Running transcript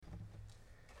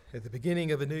At the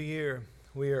beginning of a new year,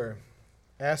 we are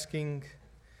asking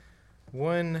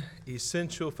one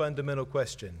essential fundamental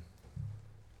question.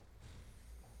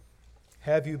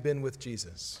 Have you been with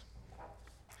Jesus?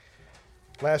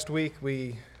 Last week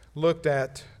we looked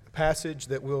at a passage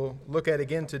that we'll look at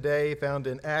again today, found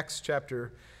in Acts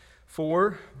chapter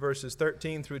 4, verses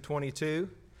 13 through 22.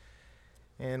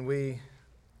 And we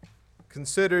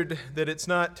considered that it's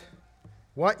not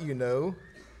what you know,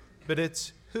 but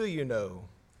it's who you know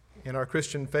in our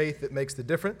Christian faith that makes the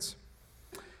difference.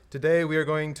 Today we are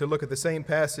going to look at the same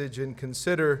passage and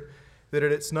consider that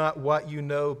it's not what you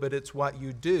know, but it's what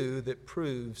you do that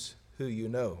proves who you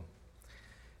know.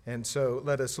 And so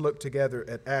let us look together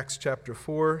at Acts chapter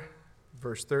 4,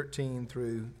 verse 13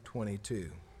 through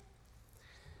 22.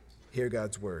 Hear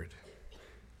God's word.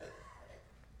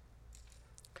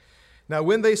 Now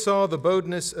when they saw the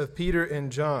boldness of Peter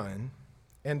and John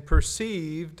and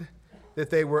perceived that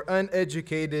they were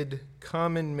uneducated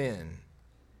common men,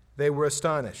 they were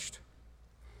astonished,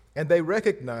 and they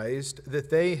recognized that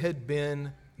they had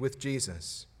been with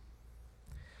Jesus.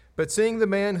 But seeing the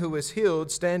man who was healed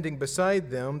standing beside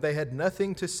them, they had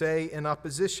nothing to say in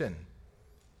opposition.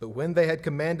 But when they had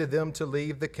commanded them to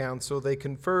leave the council, they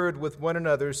conferred with one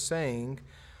another, saying,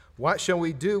 "What shall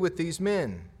we do with these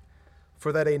men?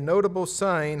 For that a notable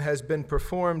sign has been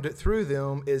performed through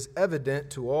them is evident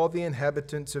to all the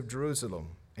inhabitants of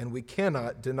Jerusalem, and we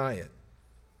cannot deny it.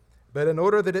 But in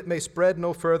order that it may spread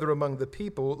no further among the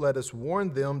people, let us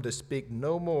warn them to speak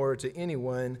no more to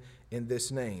anyone in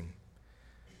this name."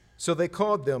 So they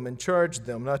called them and charged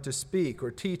them not to speak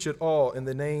or teach at all in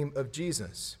the name of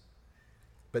Jesus.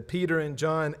 But Peter and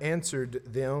John answered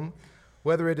them,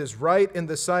 "Whether it is right in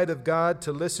the sight of God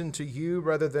to listen to you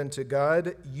rather than to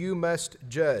God, you must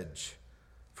judge.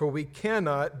 For we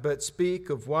cannot but speak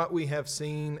of what we have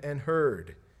seen and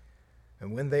heard."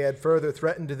 And when they had further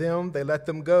threatened them, they let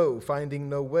them go, finding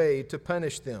no way to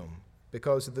punish them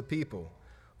because of the people.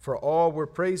 For all were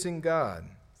praising God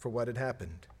for what had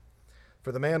happened.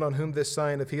 For the man on whom this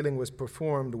sign of healing was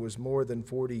performed was more than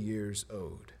 40 years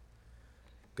old.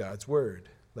 God's word.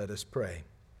 Let us pray.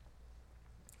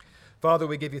 Father,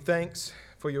 we give you thanks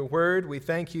for your word. We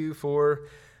thank you for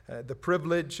the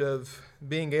privilege of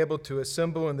being able to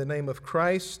assemble in the name of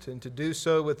Christ and to do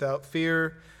so without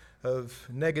fear of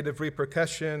negative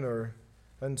repercussion or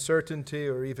uncertainty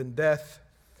or even death.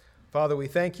 Father, we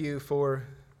thank you for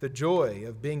the joy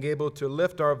of being able to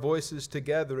lift our voices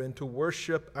together and to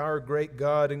worship our great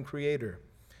God and Creator.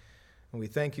 And we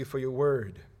thank you for your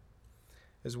word.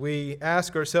 As we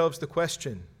ask ourselves the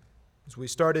question, as we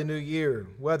start a new year,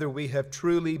 whether we have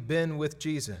truly been with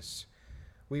Jesus,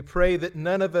 we pray that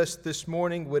none of us this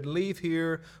morning would leave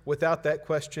here without that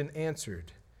question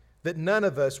answered, that none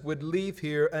of us would leave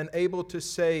here unable to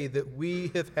say that we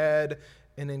have had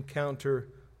an encounter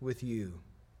with you.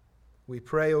 We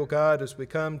pray, O God, as we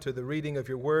come to the reading of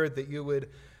your word, that you would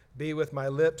be with my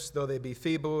lips, though they be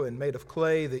feeble and made of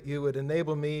clay, that you would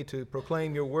enable me to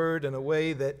proclaim your word in a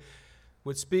way that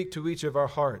would speak to each of our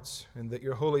hearts, and that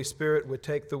your Holy Spirit would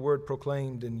take the word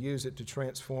proclaimed and use it to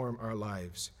transform our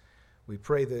lives. We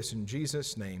pray this in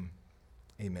Jesus' name.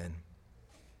 Amen.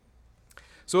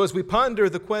 So as we ponder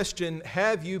the question,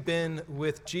 have you been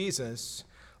with Jesus?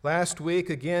 Last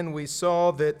week, again, we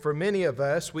saw that for many of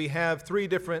us, we have three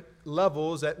different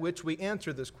levels at which we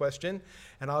answer this question.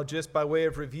 And I'll just, by way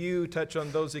of review, touch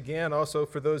on those again, also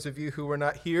for those of you who were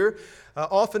not here.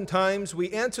 Oftentimes,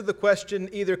 we answer the question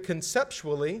either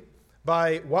conceptually,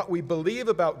 by what we believe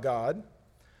about God,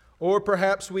 or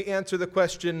perhaps we answer the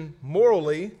question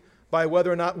morally, by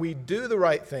whether or not we do the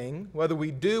right thing, whether we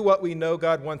do what we know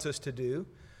God wants us to do.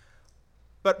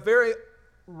 But very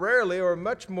rarely, or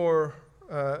much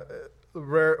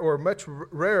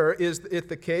rarer is it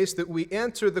the case that we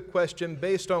answer the question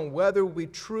based on whether we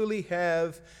truly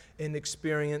have an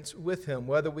experience with him,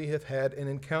 whether we have had an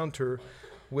encounter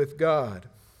with God.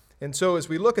 And so as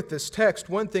we look at this text,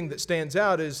 one thing that stands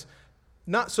out is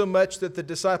not so much that the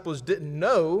disciples didn't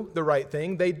know the right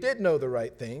thing, they did know the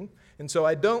right thing. And so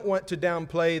I don't want to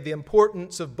downplay the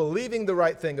importance of believing the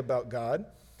right thing about God.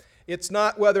 It's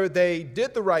not whether they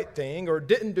did the right thing or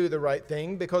didn't do the right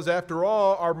thing, because after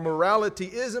all, our morality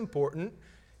is important.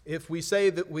 If we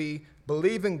say that we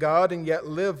believe in God and yet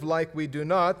live like we do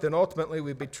not, then ultimately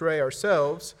we betray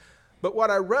ourselves. But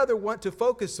what I rather want to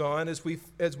focus on as we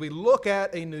look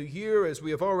at a new year, as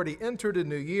we have already entered a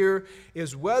new year,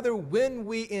 is whether when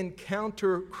we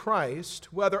encounter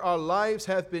Christ, whether our lives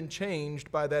have been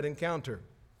changed by that encounter.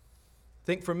 I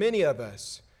think for many of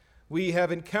us, we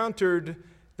have encountered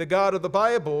the God of the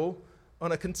Bible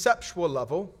on a conceptual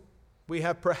level. We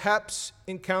have perhaps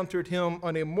encountered him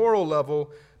on a moral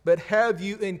level, but have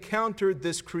you encountered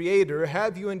this Creator?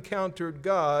 Have you encountered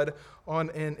God on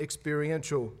an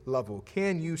experiential level?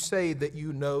 Can you say that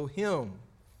you know Him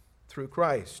through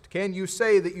Christ? Can you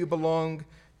say that you belong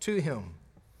to Him?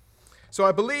 So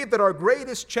I believe that our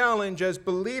greatest challenge as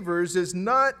believers is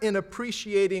not in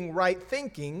appreciating right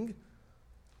thinking,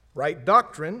 right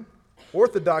doctrine,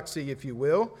 orthodoxy, if you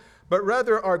will, but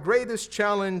rather our greatest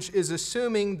challenge is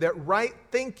assuming that right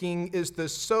thinking is the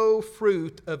sole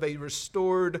fruit of a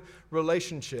restored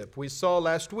relationship. We saw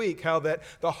last week how that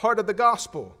the heart of the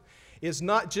gospel is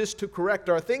not just to correct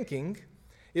our thinking,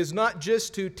 is not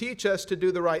just to teach us to do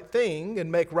the right thing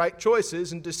and make right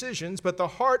choices and decisions, but the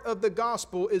heart of the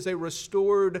gospel is a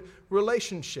restored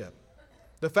relationship.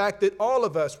 The fact that all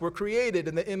of us were created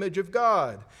in the image of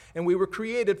God, and we were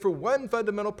created for one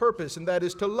fundamental purpose, and that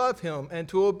is to love Him and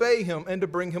to obey Him and to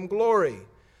bring Him glory.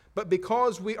 But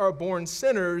because we are born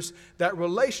sinners, that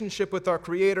relationship with our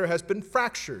Creator has been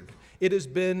fractured. It has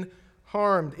been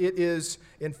harmed. It is,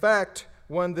 in fact,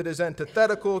 one that is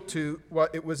antithetical to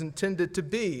what it was intended to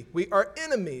be. We are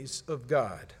enemies of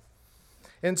God.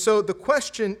 And so the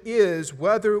question is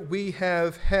whether we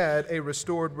have had a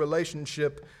restored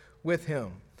relationship with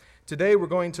Him. Today we're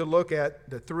going to look at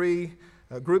the three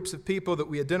groups of people that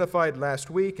we identified last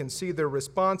week and see their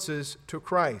responses to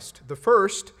Christ. The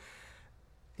first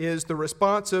is the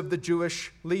response of the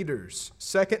Jewish leaders.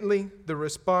 Secondly, the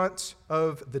response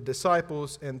of the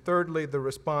disciples. And thirdly, the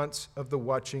response of the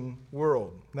watching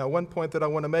world. Now, one point that I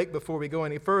want to make before we go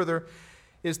any further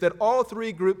is that all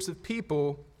three groups of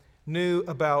people knew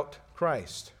about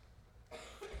Christ.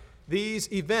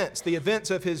 These events, the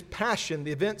events of His passion,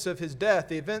 the events of His death,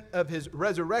 the event of His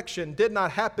resurrection did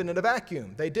not happen in a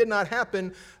vacuum. They did not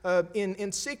happen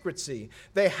in secrecy.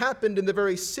 They happened in the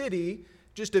very city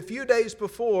just a few days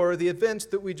before the events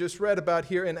that we just read about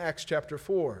here in Acts chapter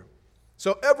 4.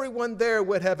 So everyone there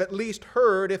would have at least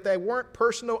heard, if they weren't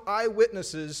personal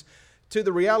eyewitnesses, to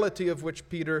the reality of which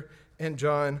Peter and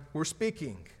John were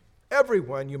speaking.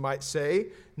 Everyone, you might say,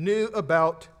 knew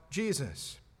about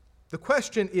Jesus. The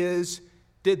question is,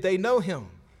 did they know Him?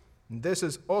 And this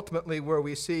is ultimately where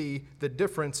we see the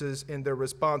differences in their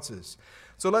responses.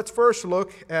 So let's first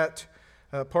look at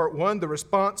part one, the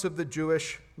response of the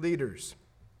Jewish leaders.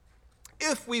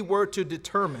 If we were to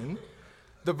determine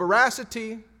the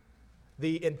veracity,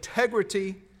 the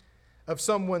integrity of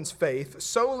someone's faith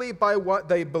solely by what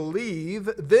they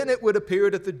believe, then it would appear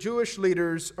that the Jewish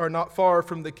leaders are not far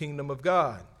from the kingdom of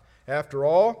God. After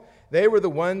all, they were the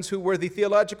ones who were the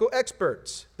theological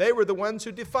experts. They were the ones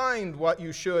who defined what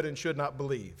you should and should not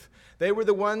believe. They were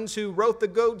the ones who wrote the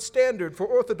gold standard for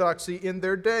orthodoxy in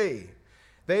their day.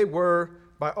 They were,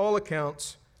 by all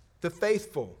accounts, the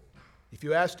faithful. If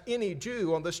you asked any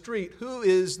Jew on the street, who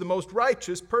is the most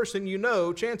righteous person you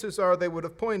know, chances are they would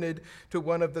have pointed to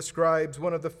one of the scribes,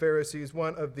 one of the Pharisees,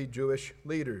 one of the Jewish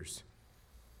leaders.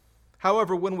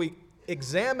 However, when we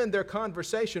examine their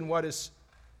conversation, what is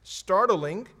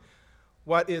startling,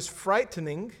 what is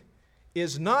frightening,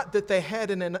 is not that they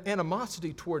had an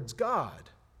animosity towards God.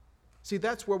 See,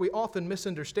 that's where we often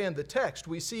misunderstand the text.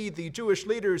 We see the Jewish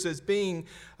leaders as being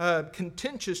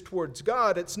contentious towards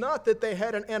God. It's not that they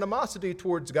had an animosity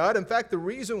towards God. In fact, the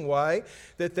reason why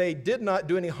that they did not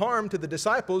do any harm to the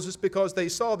disciples is because they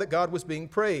saw that God was being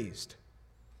praised.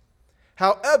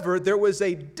 However, there was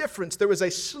a difference, there was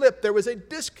a slip, there was a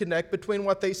disconnect between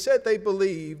what they said they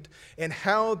believed and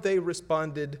how they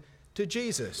responded to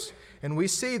Jesus. And we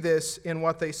see this in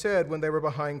what they said when they were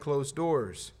behind closed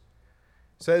doors.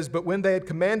 It says, but when they had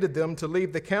commanded them to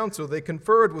leave the council, they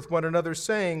conferred with one another,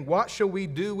 saying, what shall we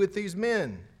do with these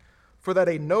men? For that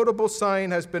a notable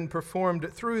sign has been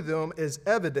performed through them is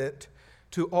evident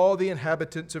to all the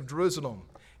inhabitants of Jerusalem.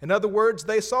 In other words,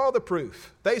 they saw the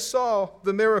proof. They saw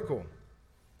the miracle.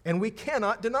 And we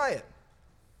cannot deny it.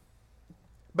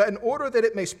 But in order that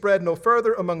it may spread no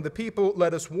further among the people,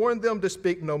 let us warn them to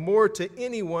speak no more to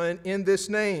anyone in this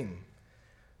name.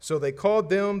 So they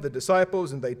called them, the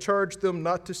disciples, and they charged them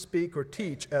not to speak or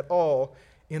teach at all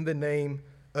in the name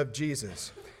of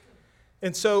Jesus.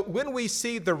 And so when we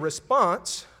see the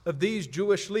response of these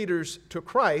Jewish leaders to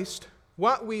Christ,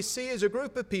 what we see is a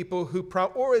group of people who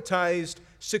prioritized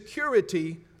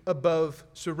security above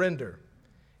surrender.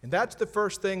 And that's the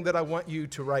first thing that I want you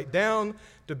to write down,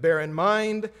 to bear in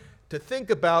mind, to think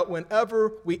about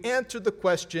whenever we answer the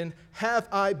question, have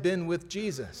I been with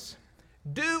Jesus?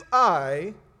 Do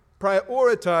I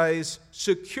prioritize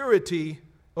security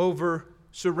over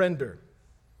surrender?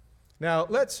 Now,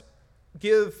 let's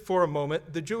give for a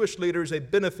moment the Jewish leaders a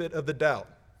benefit of the doubt.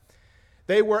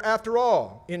 They were, after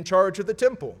all, in charge of the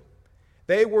temple.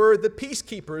 They were the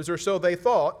peacekeepers, or so they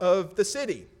thought, of the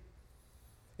city.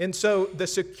 And so the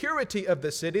security of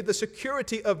the city, the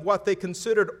security of what they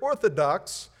considered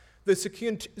orthodox, the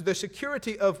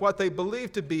security of what they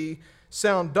believed to be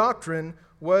sound doctrine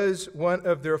was one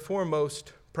of their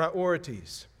foremost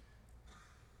priorities.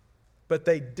 But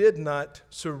they did not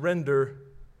surrender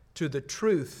to the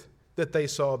truth that they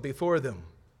saw before them.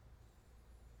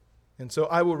 And so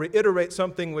I will reiterate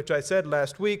something which I said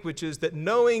last week, which is that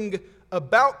knowing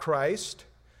about Christ,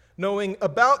 knowing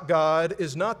about God,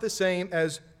 is not the same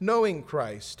as knowing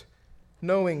Christ,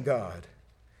 knowing God.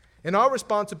 And our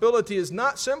responsibility is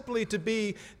not simply to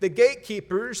be the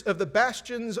gatekeepers of the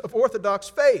bastions of Orthodox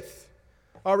faith.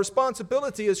 Our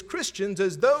responsibility as Christians,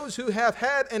 as those who have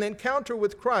had an encounter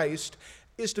with Christ,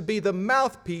 is to be the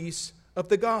mouthpiece of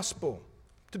the gospel,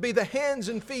 to be the hands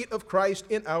and feet of Christ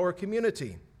in our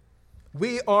community.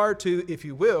 We are to, if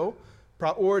you will,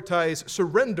 prioritize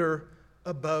surrender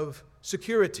above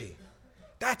security.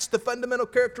 That's the fundamental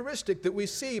characteristic that we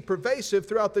see pervasive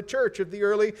throughout the church of the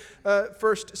early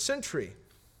first century.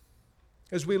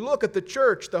 As we look at the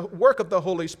church, the work of the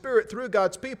Holy Spirit through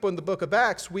God's people in the book of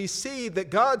Acts, we see that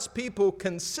God's people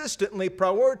consistently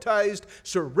prioritized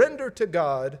surrender to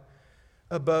God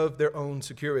above their own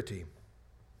security.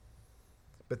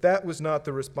 But that was not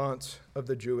the response of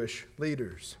the Jewish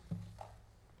leaders.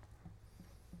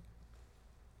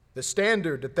 The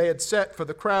standard that they had set for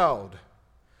the crowd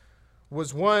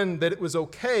was one that it was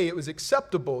okay, it was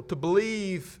acceptable to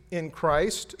believe in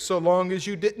Christ so long as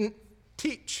you didn't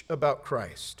teach about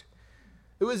Christ.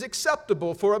 It was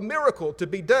acceptable for a miracle to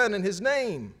be done in his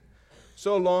name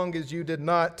so long as you did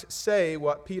not say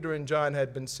what Peter and John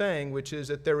had been saying, which is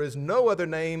that there is no other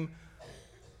name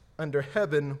under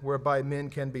heaven whereby men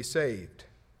can be saved.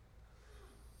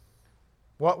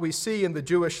 What we see in the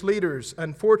Jewish leaders,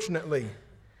 unfortunately,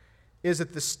 is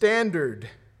that the standard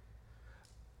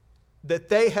that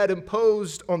they had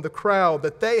imposed on the crowd,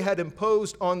 that they had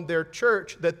imposed on their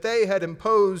church, that they had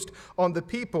imposed on the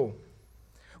people,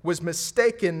 was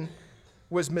mistaking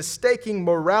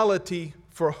morality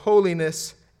for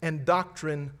holiness and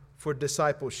doctrine for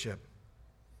discipleship.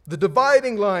 The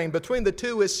dividing line between the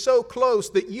two is so close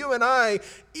that you and I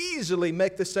easily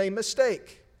make the same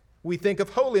mistake. We think of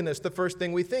holiness, the first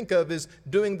thing we think of is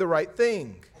doing the right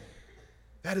thing.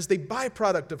 That is the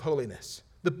byproduct of holiness.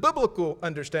 The biblical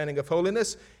understanding of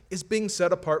holiness is being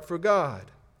set apart for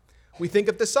God. We think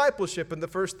of discipleship, and the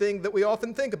first thing that we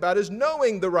often think about is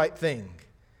knowing the right thing.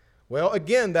 Well,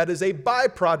 again, that is a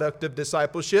byproduct of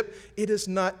discipleship. It is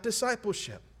not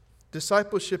discipleship.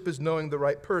 Discipleship is knowing the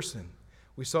right person.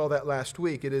 We saw that last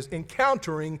week. It is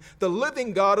encountering the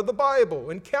living God of the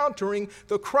Bible, encountering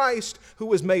the Christ who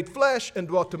was made flesh and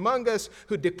dwelt among us,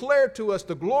 who declared to us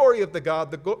the glory of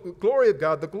God, the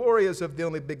glory as of the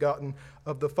only begotten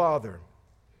of the Father.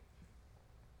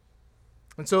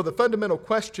 And so the fundamental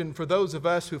question for those of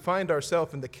us who find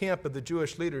ourselves in the camp of the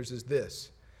Jewish leaders is this,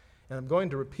 and I'm going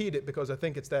to repeat it because I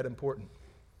think it's that important.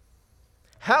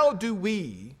 How do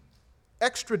we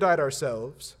extradite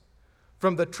ourselves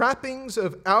from the trappings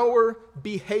of our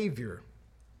behavior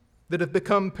that have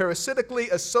become parasitically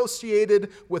associated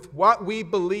with what we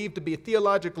believe to be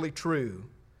theologically true,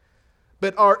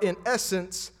 but are in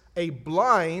essence a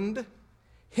blind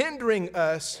hindering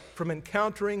us from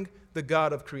encountering the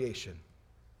God of creation?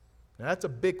 Now, that's a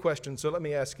big question, so let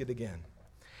me ask it again.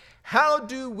 How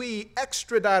do we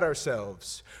extradite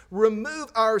ourselves,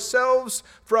 remove ourselves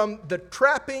from the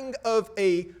trapping of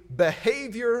a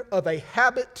behavior, of a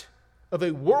habit, of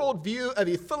a worldview, of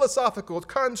a philosophical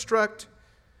construct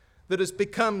that has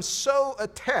become so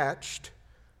attached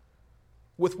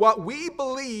with what we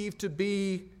believe to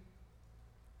be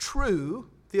true,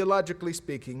 theologically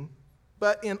speaking,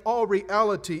 but in all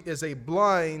reality is a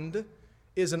blind,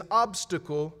 is an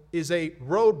obstacle, is a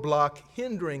roadblock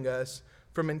hindering us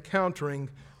from encountering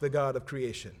the God of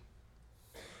creation.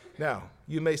 Now,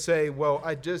 you may say, well,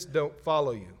 I just don't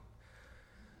follow you.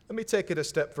 Let me take it a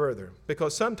step further,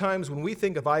 because sometimes when we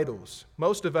think of idols,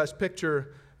 most of us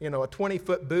picture, a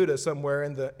 20-foot Buddha somewhere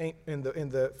in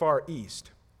the Far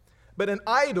East. But an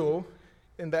idol,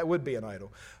 and that would be an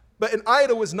idol, but an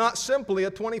idol is not simply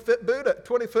a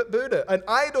 20-foot Buddha. An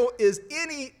idol is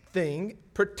anything,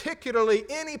 particularly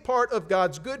any part of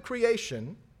God's good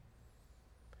creation,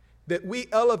 that we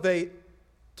elevate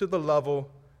to the level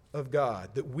of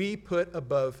God, that we put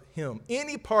above Him.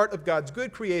 Any part of God's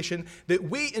good creation that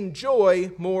we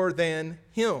enjoy more than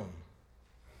Him.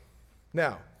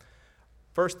 Now,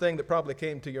 first thing that probably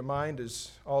came to your mind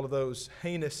is all of those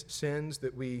heinous sins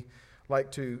that we like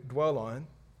to dwell on.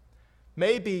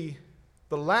 Maybe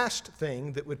the last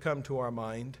thing that would come to our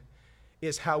mind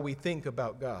is how we think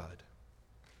about God.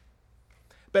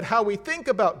 But how we think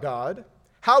about God,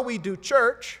 how we do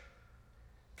church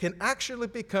can actually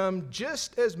become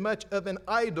just as much of an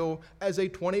idol as a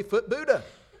 20-foot Buddha.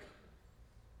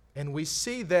 And we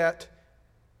see that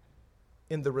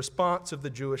in the response of the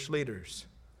Jewish leaders.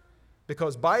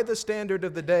 Because by the standard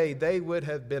of the day, they would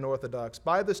have been orthodox.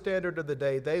 By the standard of the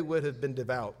day, they would have been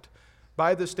devout.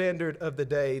 By the standard of the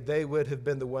day, they would have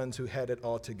been the ones who had it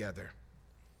all together.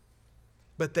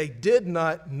 But they did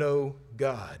not know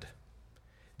God.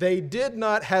 They did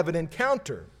not have an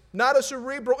encounter, not a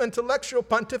cerebral intellectual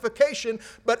pontification,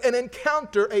 but an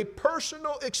encounter, a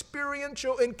personal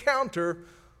experiential encounter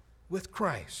with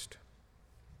Christ.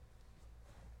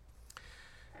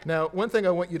 Now, one thing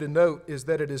I want you to note is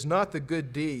that it is not the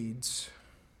good deeds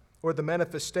or the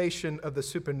manifestation of the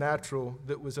supernatural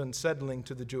that was unsettling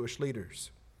to the Jewish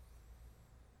leaders.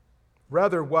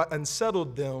 Rather, what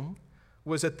unsettled them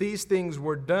was that these things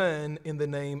were done in the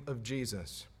name of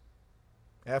Jesus.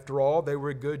 After all, they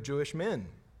were good Jewish men.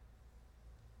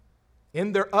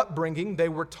 In their upbringing, they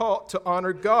were taught to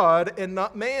honor God and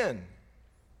not man.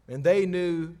 And they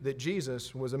knew that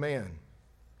Jesus was a man.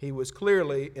 He was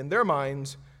clearly, in their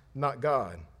minds, not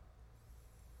God.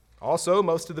 Also,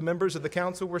 most of the members of the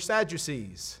council were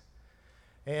Sadducees.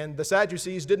 And the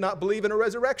Sadducees did not believe in a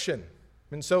resurrection.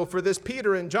 And so for this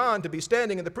Peter and John to be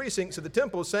standing in the precincts of the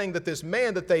temple saying that this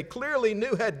man that they clearly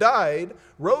knew had died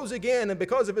rose again, and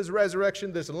because of his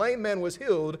resurrection, this lame man was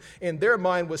healed, in their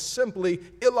mind was simply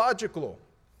illogical,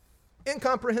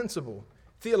 incomprehensible,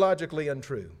 theologically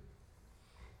untrue.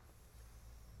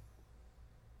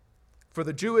 For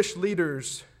the Jewish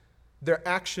leaders, their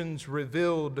actions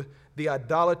revealed the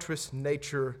idolatrous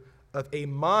nature of a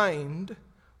mind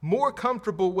more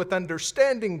comfortable with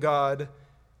understanding God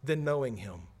than knowing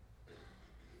Him.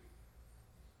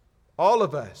 All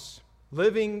of us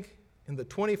living in the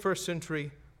 21st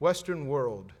century Western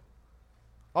world,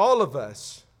 all of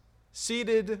us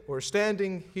seated or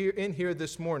standing here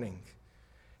this morning,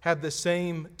 have the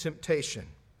same temptation.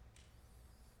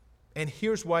 And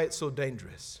here's why it's so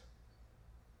dangerous.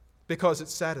 Because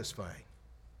it's satisfying.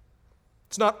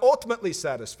 It's not ultimately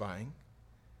satisfying.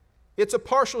 It's a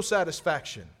partial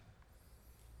satisfaction.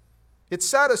 It's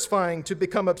satisfying to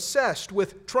become obsessed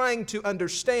with trying to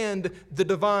understand the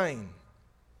divine,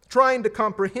 trying to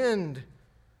comprehend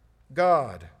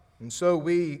God. And so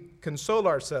we console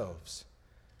ourselves.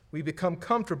 We become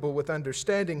comfortable with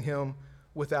understanding Him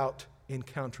without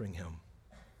encountering Him,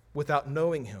 without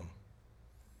knowing Him.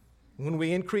 When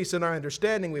we increase in our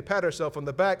understanding, we pat ourselves on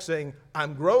the back saying,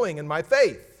 I'm growing in my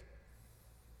faith.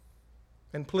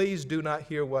 And please do not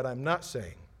hear what I'm not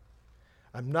saying.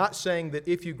 I'm not saying that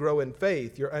if you grow in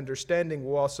faith, your understanding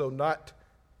will also not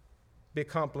be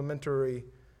complementary,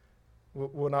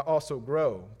 will not also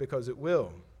grow, because it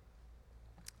will.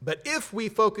 But if we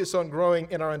focus on growing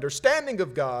in our understanding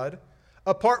of God,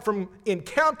 apart from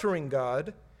encountering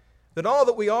God, then all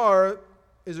that we are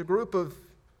is a group of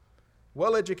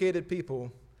well-educated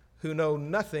people who know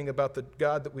nothing about the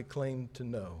God that we claim to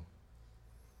know.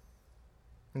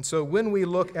 And so when we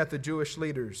look at the Jewish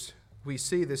leaders, we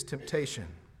see this temptation.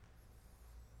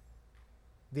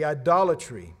 The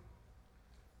idolatry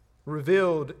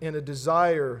revealed in a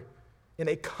desire, in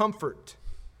a comfort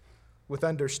with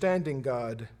understanding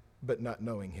God but not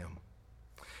knowing Him.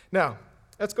 Now,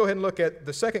 let's go ahead and look at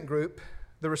the second group,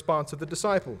 the response of the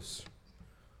disciples.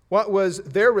 What was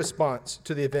their response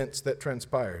to the events that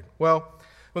transpired? Well,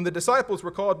 when the disciples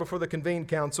were called before the convened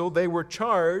council, they were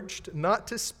charged not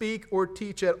to speak or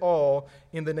teach at all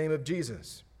in the name of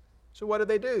Jesus. So what did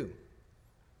they do?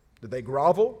 Did they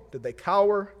grovel? Did they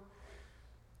cower?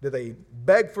 Did they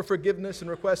beg for forgiveness and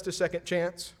request a second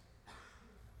chance?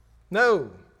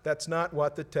 No, that's not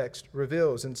what the text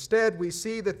reveals. Instead, we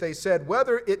see that they said,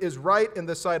 whether it is right in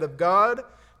the sight of God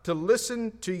to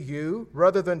listen to you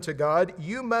rather than to God,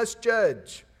 you must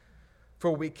judge,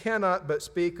 for we cannot but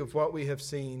speak of what we have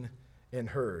seen and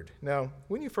heard. Now,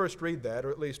 when you first read that,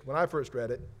 or at least when I first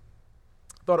read it,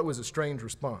 I thought it was a strange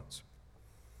response.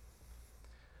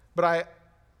 But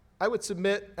I would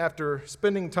submit, after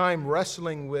spending time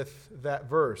wrestling with that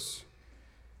verse,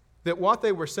 that what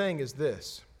they were saying is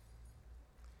this.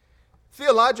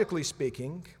 Theologically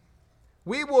speaking,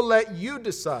 we will let you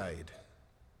decide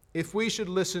if we should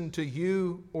listen to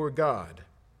you or God.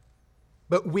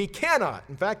 But we cannot.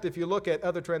 In fact, if you look at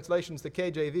other translations, the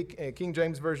KJV, King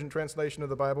James Version translation of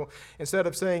the Bible, instead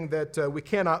of saying that we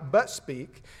cannot but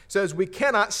speak, says we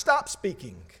cannot stop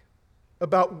speaking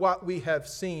about what we have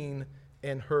seen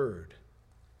and heard.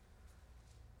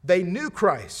 They knew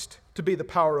Christ to be the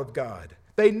power of God.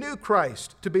 They knew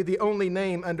Christ to be the only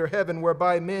name under heaven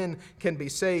whereby men can be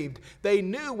saved. They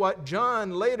knew what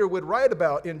John later would write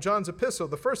about in John's epistle,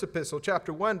 the first epistle,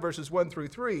 chapter 1, verses 1 through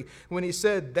 3, when he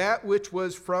said, "That which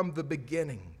was from the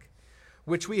beginning,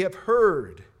 which we have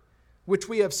heard, which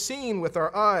we have seen with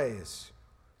our eyes,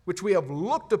 which we have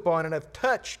looked upon and have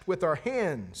touched with our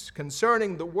hands,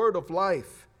 concerning the word of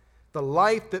life, the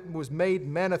life that was made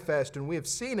manifest, and we have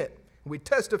seen it, and we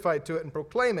testify to it and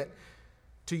proclaim it,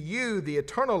 to you the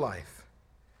eternal life,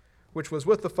 which was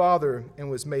with the Father and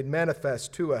was made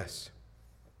manifest to us.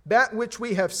 That which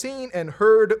we have seen and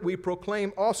heard we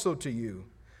proclaim also to you,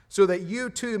 so that you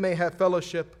too may have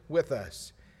fellowship with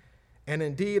us. And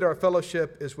indeed our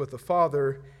fellowship is with the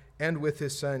Father and with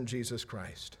his Son, Jesus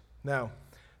Christ." Now,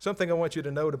 something I want you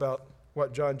to note about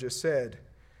what John just said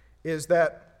is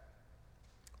that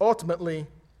ultimately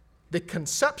the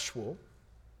conceptual,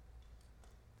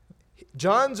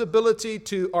 John's ability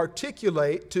to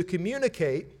articulate, to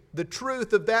communicate the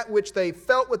truth of that which they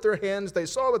felt with their hands, they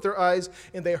saw with their eyes,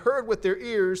 and they heard with their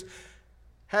ears,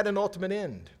 had an ultimate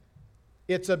end.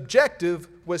 Its objective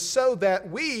was so that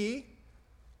we,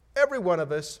 every one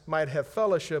of us, might have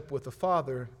fellowship with the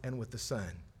Father and with the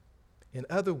Son. In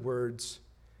other words,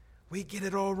 we get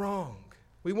it all wrong.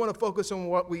 We want to focus on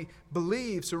what we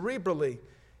believe cerebrally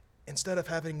instead of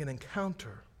having an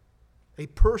encounter, a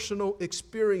personal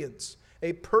experience,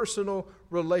 a personal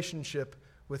relationship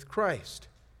with Christ.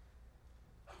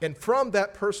 And from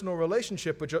that personal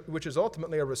relationship, which is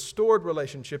ultimately a restored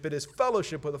relationship, it is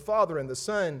fellowship with the Father and the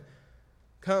Son,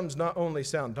 comes not only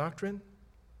sound doctrine,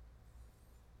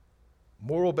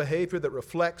 moral behavior that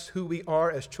reflects who we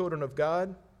are as children of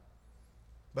God,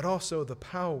 but also the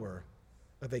power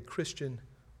of a Christian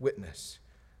witness,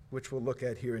 which we'll look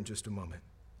at here in just a moment.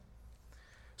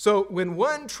 So when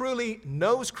one truly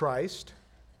knows Christ,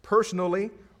 personally,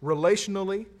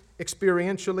 relationally,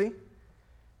 experientially,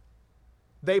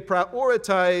 they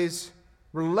prioritize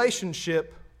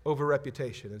relationship over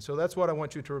reputation. And so that's what I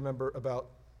want you to remember about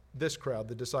this crowd,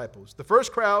 the disciples. The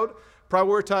first crowd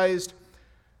prioritized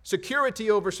security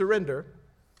over surrender,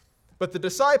 but the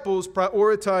disciples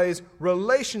prioritized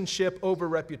relationship over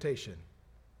reputation.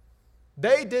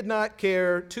 They did not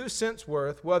care 2 cents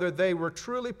worth whether they were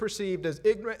truly perceived as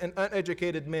ignorant and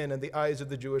uneducated men in the eyes of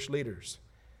the Jewish leaders.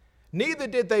 Neither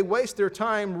did they waste their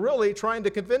time really trying to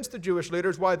convince the Jewish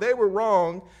leaders why they were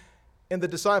wrong and the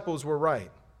disciples were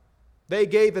right. They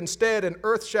gave instead an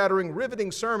earth-shattering,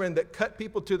 riveting sermon that cut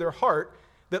people to their heart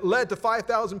that led to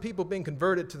 5,000 people being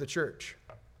converted to the church.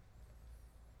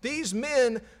 These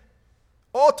men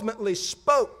ultimately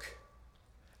spoke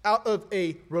out of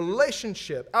a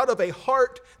relationship, out of a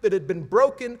heart that had been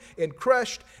broken and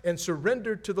crushed and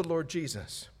surrendered to the Lord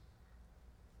Jesus.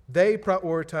 They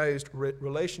prioritized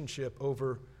relationship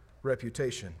over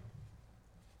reputation.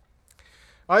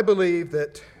 I believe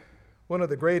that one of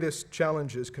the greatest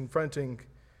challenges confronting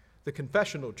the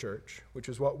confessional church, which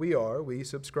is what we are, we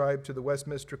subscribe to the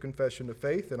Westminster Confession of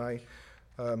Faith, and I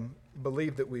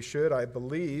believe that we should. I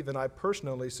believe, and I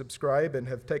personally subscribe and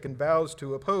have taken vows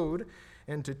to uphold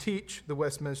and to teach the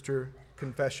Westminster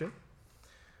Confession.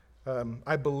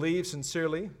 I believe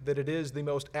sincerely that it is the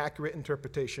most accurate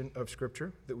interpretation of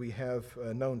Scripture that we have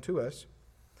known to us.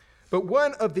 But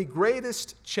one of the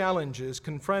greatest challenges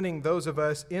confronting those of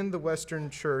us in the Western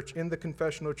church, in the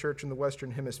confessional church in the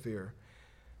Western Hemisphere,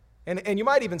 and you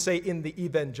might even say in the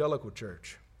evangelical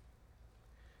church,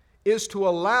 is to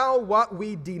allow what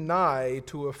we deny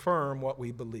to affirm what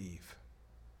we believe.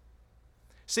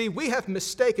 See,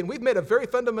 we've made a very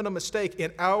fundamental mistake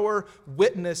in our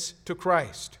witness to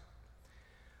Christ.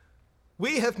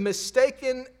 We have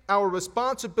mistaken our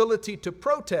responsibility to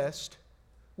protest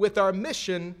with our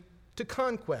mission to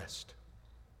conquest.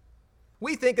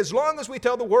 We think as long as we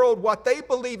tell the world what they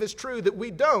believe is true that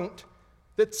we don't,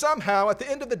 that somehow at the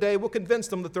end of the day we'll convince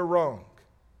them that they're wrong.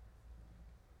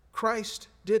 Christ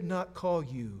did not call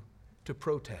you to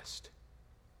protest.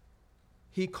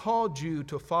 He called you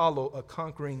to follow a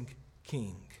conquering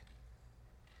king.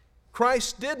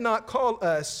 Christ did not call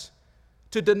us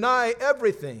to deny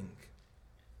everything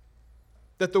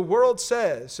that the world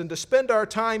says and to spend our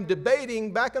time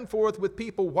debating back and forth with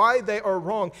people why they are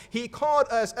wrong. He called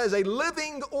us as a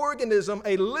living organism,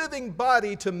 a living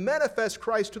body, to manifest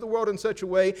Christ to the world in such a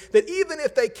way that even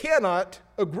if they cannot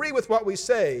agree with what we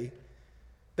say,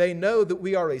 they know that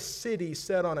we are a city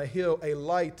set on a hill, a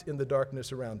light in the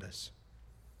darkness around us.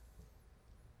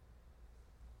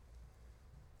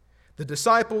 The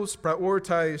disciples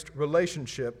prioritized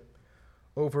relationship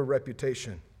over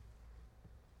reputation.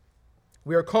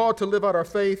 We are called to live out our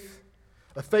faith,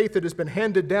 a faith that has been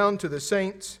handed down to the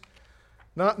saints,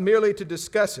 not merely to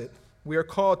discuss it, We are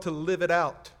called to live it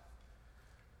out.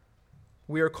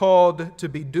 We are called to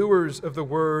be doers of the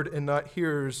word and not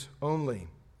hearers only.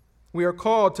 We are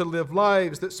called to live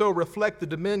lives that so reflect the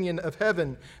dominion of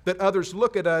heaven that others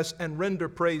look at us and render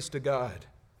praise to God,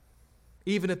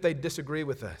 even if they disagree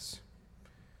with us.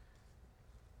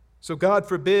 So God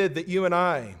forbid that you and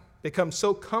I become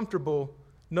so comfortable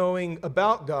knowing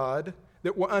about God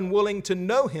that we're unwilling to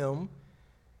know Him,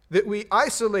 that we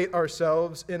isolate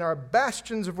ourselves in our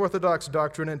bastions of orthodox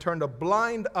doctrine and turn a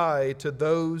blind eye to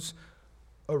those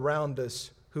around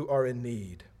us who are in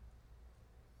need.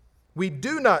 We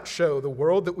do not show the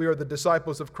world that we are the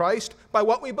disciples of Christ by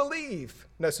what we believe,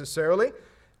 necessarily,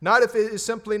 not if it is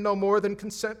simply no more than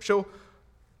conceptual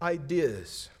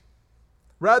ideas.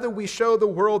 Rather, we show the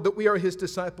world that we are His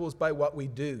disciples by what we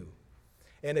do.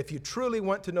 And if you truly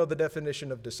want to know the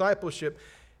definition of discipleship,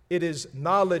 it is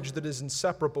knowledge that is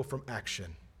inseparable from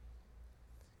action.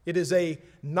 It is a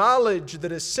knowledge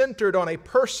that is centered on a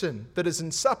person that is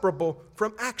inseparable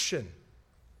from action.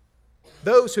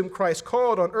 Those whom Christ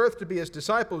called on earth to be His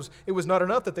disciples, it was not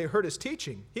enough that they heard His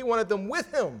teaching. He wanted them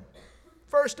with Him,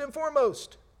 first and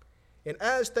foremost. And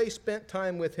as they spent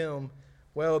time with Him,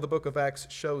 well, the book of Acts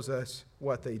shows us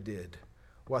what they did,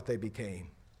 what they became.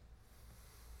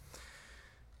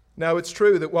 Now, it's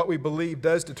true that what we believe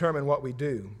does determine what we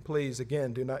do. Please,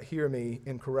 again, do not hear me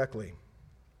incorrectly.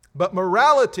 But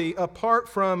morality apart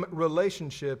from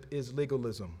relationship is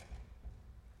legalism.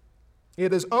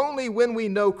 It is only when we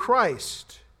know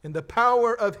Christ and the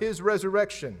power of His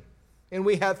resurrection, and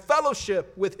we have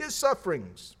fellowship with His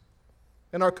sufferings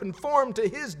and are conformed to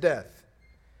His death,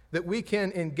 that we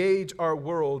can engage our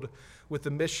world with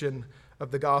the mission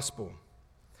of the gospel.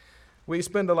 We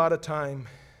spend a lot of time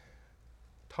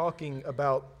talking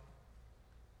about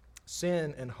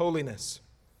sin and holiness.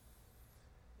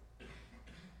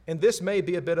 And this may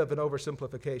be a bit of an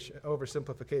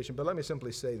oversimplification, but let me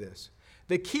simply say this.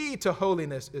 The key to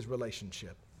holiness is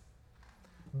relationship.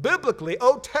 Biblically,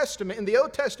 in the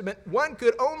Old Testament, one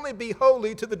could only be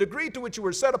holy to the degree to which you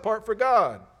were set apart for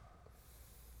God.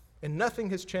 And nothing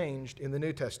has changed in the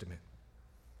New Testament.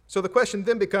 So the question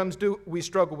then becomes, do we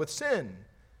struggle with sin?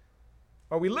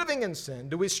 Are we living in sin?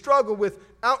 Do we struggle with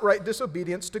outright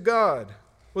disobedience to God?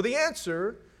 Well, the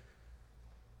answer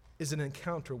is an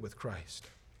encounter with Christ,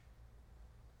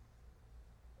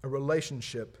 a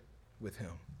relationship with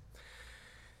Him.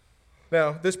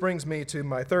 Now, this brings me to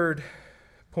my third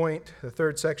point, the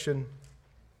third section,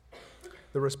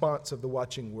 the response of the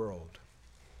watching world.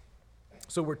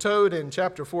 So we're told in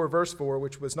chapter 4, verse 4,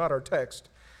 which was not our text,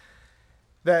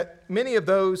 that many of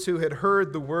those who had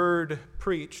heard the word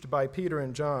preached by Peter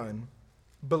and John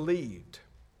believed,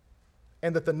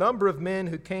 and that the number of men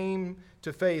who came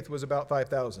to faith was about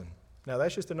 5,000. Now,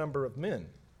 that's just the number of men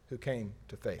who came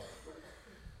to faith.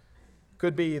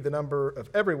 Could be the number of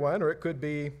everyone, or it could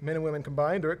be men and women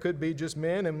combined, or it could be just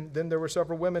men, and then there were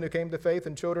several women who came to faith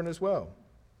and children as well.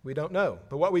 We don't know.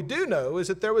 But what we do know is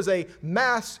that there was a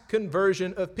mass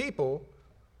conversion of people,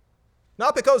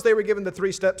 not because they were given the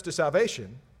 3 steps to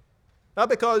salvation, not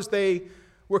because they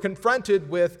were confronted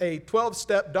with a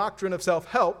 12-step doctrine of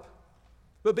self-help,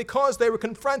 but because they were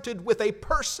confronted with a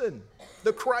person,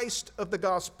 the Christ of the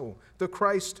gospel, the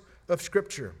Christ of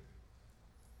Scripture.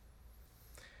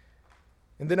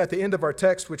 And then at the end of our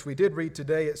text, which we did read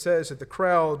today, it says that the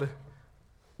crowd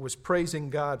was praising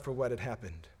God for what had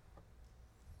happened.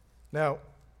 Now,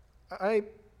 I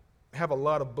have a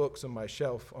lot of books on my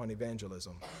shelf on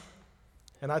evangelism.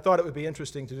 And I thought it would be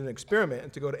interesting to do an experiment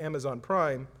and to go to Amazon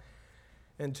Prime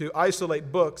and to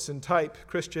isolate books and type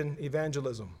Christian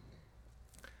evangelism.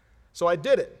 So I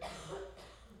did it.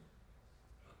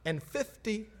 And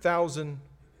 50,000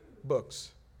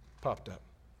 books popped up.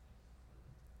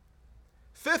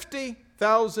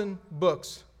 50,000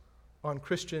 books on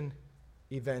Christian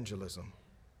evangelism.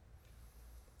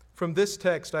 From this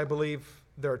text, I believe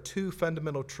there are 2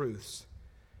 fundamental truths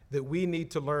that we need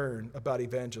to learn about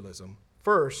evangelism.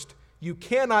 First, you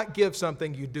cannot give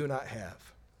something you do not have.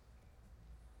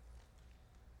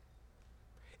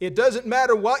 It doesn't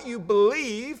matter what you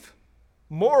believe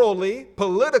morally,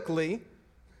 politically,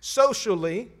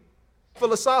 socially,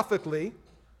 philosophically.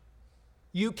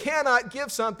 You cannot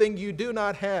give something you do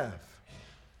not have,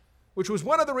 which was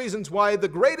one of the reasons why the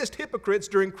greatest hypocrites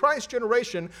during Christ's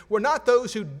generation were not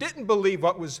those who didn't believe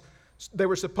what they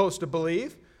were supposed to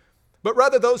believe, but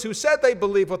rather those who said they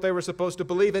believed what they were supposed to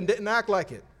believe and didn't act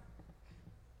like it.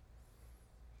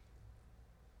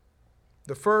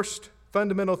 The first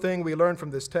fundamental thing we learn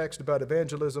from this text about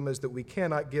evangelism is that we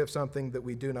cannot give something that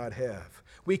we do not have.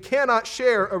 We cannot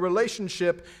share a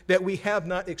relationship that we have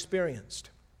not experienced.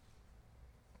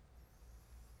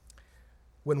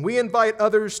 When we invite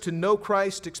others to know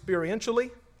Christ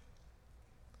experientially,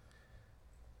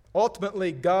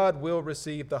 ultimately God will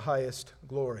receive the highest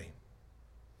glory.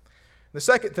 The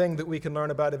second thing that we can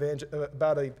learn about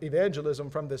evangelism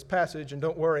from this passage, and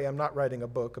don't worry, I'm not writing a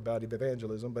book about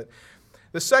evangelism, but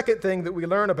the second thing that we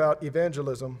learn about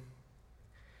evangelism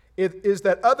is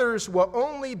that others will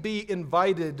only be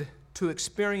invited to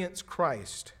experience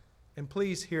Christ. And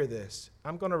please hear this.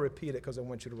 I'm going to repeat it because I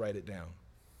want you to write it down.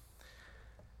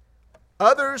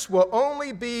 Others will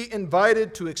only be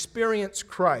invited to experience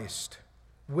Christ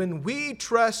when we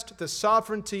trust the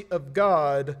sovereignty of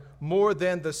God more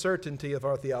than the certainty of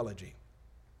our theology.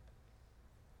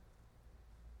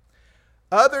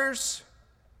 Others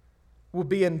will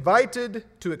be invited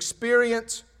to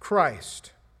experience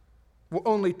Christ, will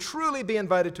only truly be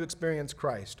invited to experience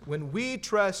Christ when we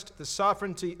trust the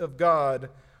sovereignty of God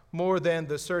more than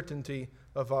the certainty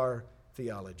of our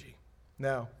theology.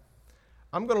 Now,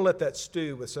 I'm going to let that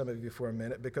stew with some of you for a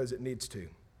minute because it needs to. It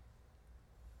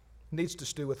needs to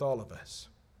stew with all of us.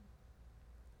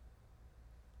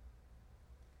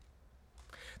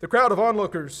 The crowd of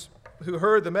onlookers who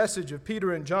heard the message of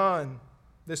Peter and John,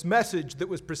 this message that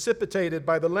was precipitated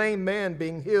by the lame man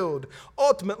being healed,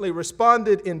 ultimately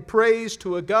responded in praise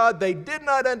to a God they did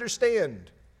not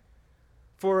understand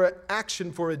for an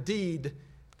action, for a deed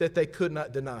that they could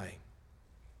not deny.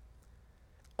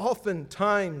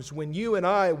 Oftentimes, when you and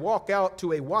I walk out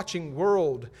to a watching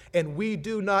world and we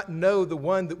do not know the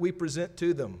one that we present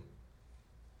to them,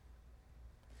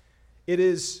 it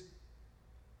is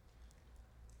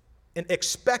an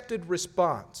expected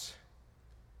response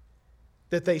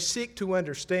that they seek to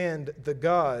understand the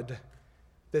God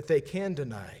that they can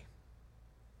deny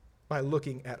by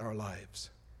looking at our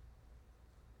lives.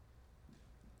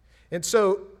 And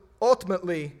so,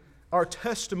 ultimately, our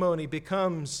testimony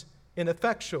becomes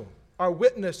ineffectual. Our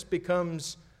witness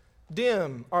becomes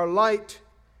dim. Our light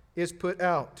is put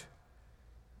out.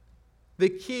 The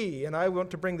key, and I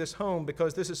want to bring this home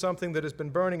because this is something that has been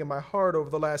burning in my heart over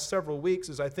the last several weeks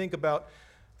as I think about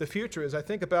the future, as I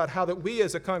think about how that we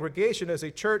as a congregation, as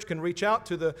a church, can reach out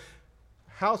to the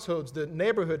households, the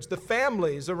neighborhoods, the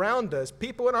families around us,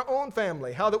 people in our own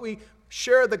family, how that we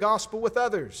share the gospel with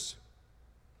others.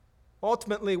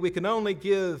 Ultimately, we can only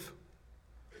give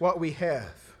what we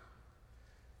have.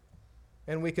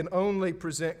 And we can only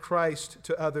present Christ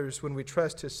to others when we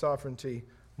trust His sovereignty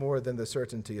more than the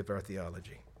certainty of our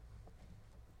theology.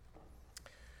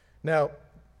 Now,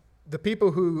 the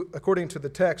people who, according to the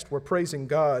text, were praising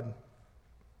God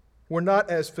were not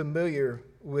as familiar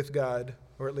with God,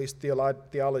 or at least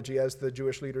theology, as the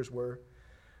Jewish leaders were.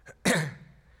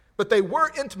 But they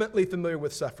were intimately familiar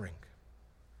with suffering.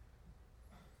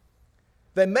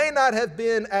 They may not have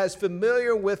been as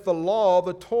familiar with the law,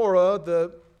 the Torah,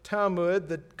 the Talmud,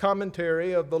 the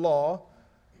commentary of the law,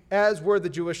 as were the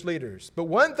Jewish leaders. But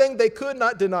one thing they could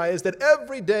not deny is that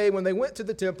every day when they went to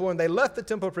the temple and they left the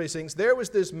temple precincts, there was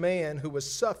this man who was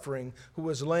suffering, who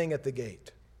was laying at the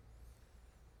gate.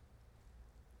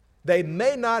 They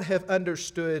may not have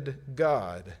understood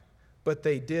God, but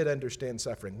they did understand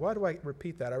suffering. Why do I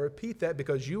repeat that? I repeat that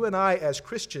because you and I as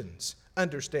Christians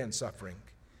understand suffering.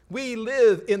 We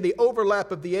live in the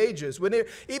overlap of the ages.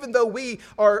 Even though we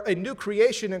are a new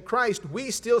creation in Christ,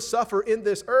 we still suffer in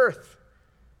this earth.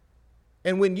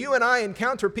 And when you and I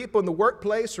encounter people in the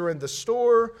workplace or in the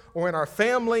store or in our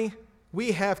family,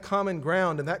 we have common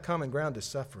ground, and that common ground is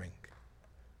suffering.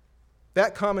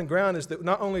 That common ground is that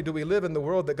not only do we live in the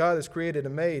world that God has created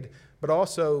and made, but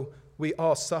also we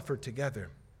all suffer together.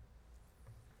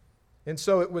 And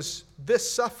so it was this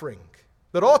suffering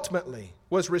that ultimately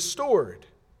was restored.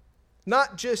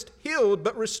 Not just healed,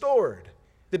 but restored.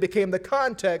 That became the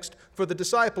context for the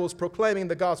disciples proclaiming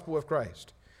the gospel of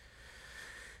Christ.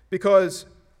 Because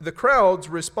the crowds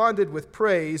responded with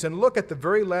praise, and look at the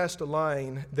very last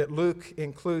line that Luke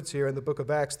includes here in the book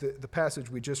of Acts, the passage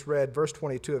we just read, verse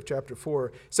 22 of chapter 4.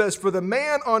 It says, "For the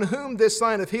man on whom this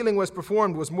sign of healing was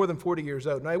performed was more than 40 years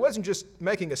old." Now, he wasn't just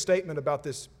making a statement about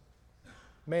this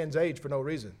man's age for no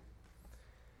reason.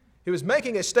 He was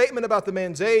making a statement about the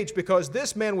man's age because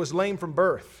this man was lame from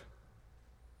birth.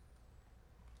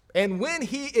 And when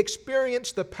he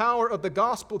experienced the power of the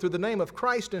gospel through the name of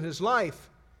Christ in his life,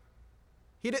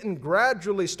 he didn't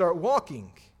gradually start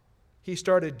walking. He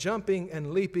started jumping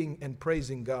and leaping and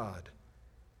praising God.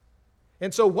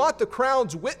 And so what the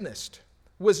crowds witnessed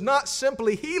was not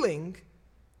simply healing,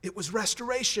 it was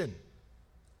restoration.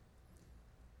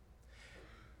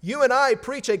 You and I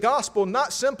preach a gospel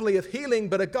not simply of healing,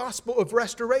 but a gospel of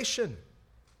restoration.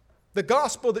 The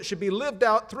gospel that should be lived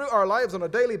out through our lives on a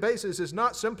daily basis is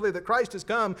not simply that Christ has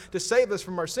come to save us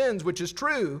from our sins, which is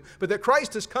true, but that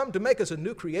Christ has come to make us a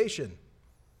new creation,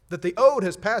 that the old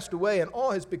has passed away and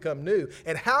all has become new.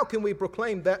 And how can we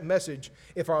proclaim that message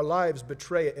if our lives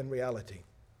betray it in reality?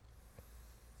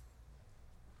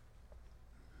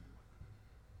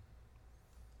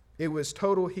 It was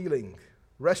total healing,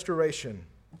 restoration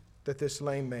that this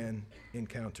lame man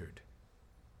encountered.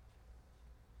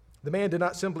 The man did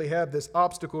not simply have this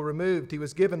obstacle removed, he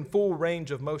was given full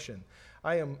range of motion.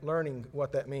 I am learning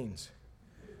what that means.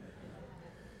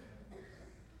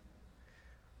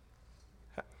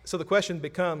 So the question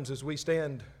becomes, as we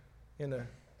stand in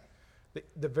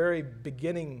the very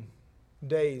beginning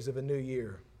days of a new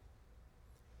year,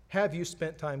 have you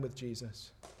spent time with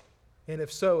Jesus? And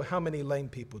if so, how many lame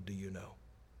people do you know?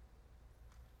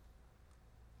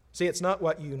 See, it's not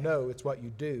what you know, it's what you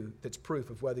do that's proof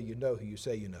of whether you know who you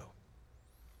say you know.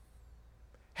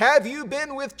 Have you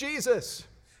been with Jesus?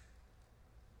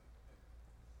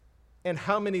 And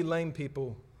how many lame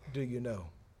people do you know?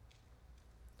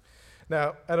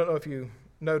 Now, I don't know if you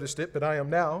noticed it, but I am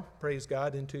now, praise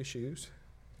God, in 2 shoes.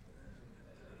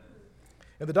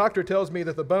 And the doctor tells me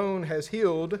that the bone has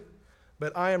healed,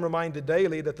 but I am reminded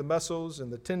daily that the muscles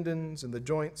and the tendons and the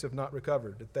joints have not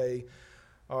recovered, that they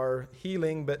are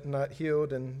healing but not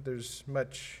healed, and there's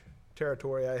much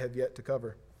territory I have yet to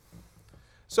cover.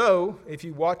 So, if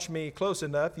you watch me close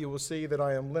enough, you will see that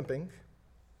I am limping,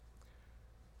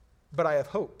 but I have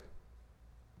hope.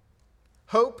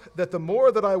 Hope that the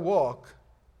more that I walk,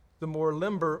 the more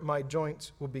limber my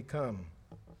joints will become,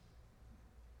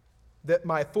 that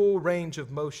my full range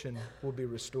of motion will be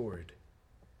restored.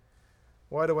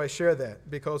 Why do I share that?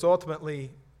 Because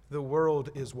ultimately, the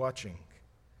world is watching.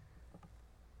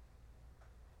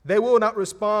 They will not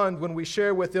respond when we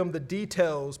share with them the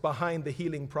details behind the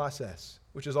healing process,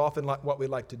 which is often like what we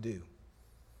like to do.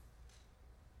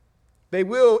 They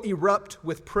will erupt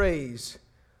with praise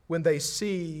when they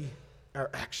see our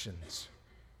actions.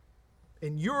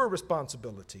 And your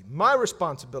responsibility, my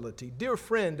responsibility, dear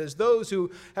friend, as those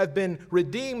who have been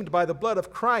redeemed by the blood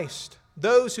of Christ,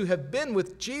 those who have been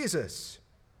with Jesus,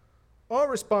 our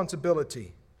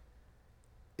responsibility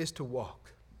is to walk.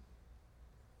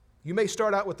 You may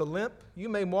start out with a limp. You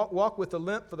may walk with a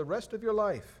limp for the rest of your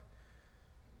life.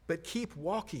 But keep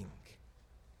walking.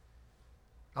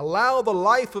 Allow the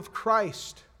life of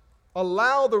Christ,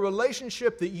 allow the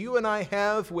relationship that you and I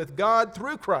have with God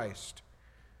through Christ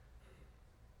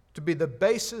to be the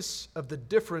basis of the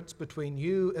difference between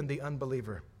you and the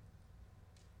unbeliever.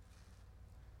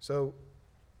 So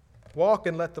walk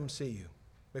and let them see you.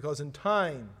 Because in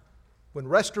time, when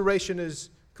restoration is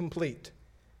complete,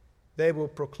 they will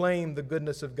proclaim the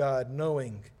goodness of God,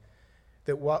 knowing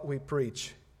that what we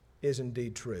preach is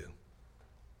indeed true.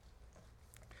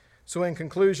 So in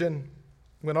conclusion,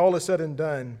 when all is said and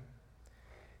done,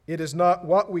 it is not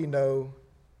what we know,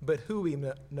 but who we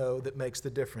know that makes the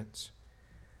difference.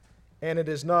 And it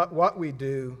is not what we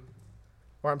do,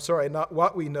 not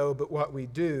what we know, but what we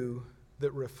do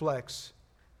that reflects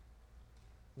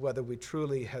whether we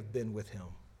truly have been with Him.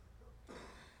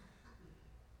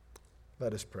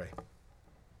 Let us pray.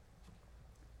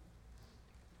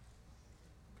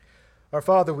 Our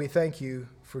Father, we thank you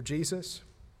for Jesus.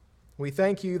 We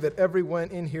thank you that everyone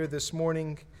in here this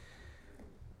morning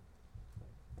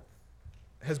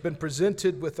has been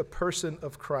presented with the person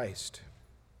of Christ.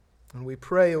 And we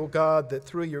pray, O God, that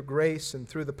through your grace and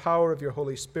through the power of your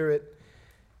Holy Spirit,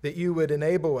 that you would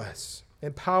enable us,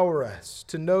 empower us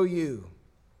to know you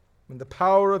and the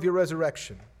power of your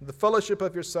resurrection, the fellowship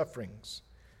of your sufferings,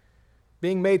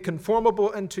 being made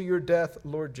conformable unto your death,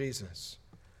 Lord Jesus.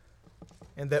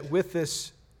 And that with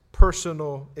this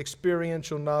personal,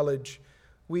 experiential knowledge,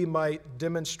 we might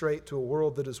demonstrate to a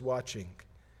world that is watching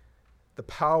the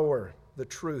power, the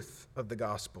truth of the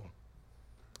gospel.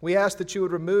 We ask that you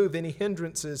would remove any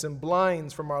hindrances and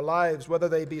blinds from our lives, whether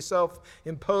they be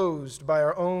self-imposed by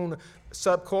our own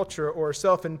subculture or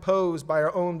self-imposed by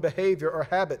our own behavior or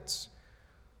habits,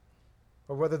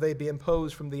 or whether they be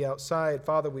imposed from the outside.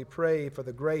 Father, we pray for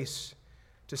the grace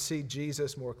to see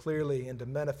Jesus more clearly and to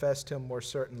manifest him more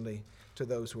certainly to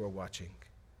those who are watching.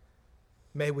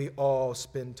 May we all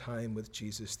spend time with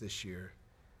Jesus this year,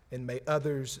 and may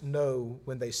others know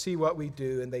when they see what we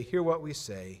do and they hear what we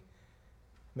say,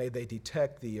 may they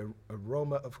detect the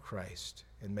aroma of Christ,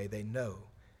 and may they know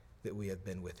that we have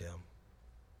been with him.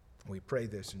 We pray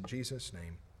this in Jesus'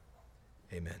 name.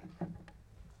 Amen.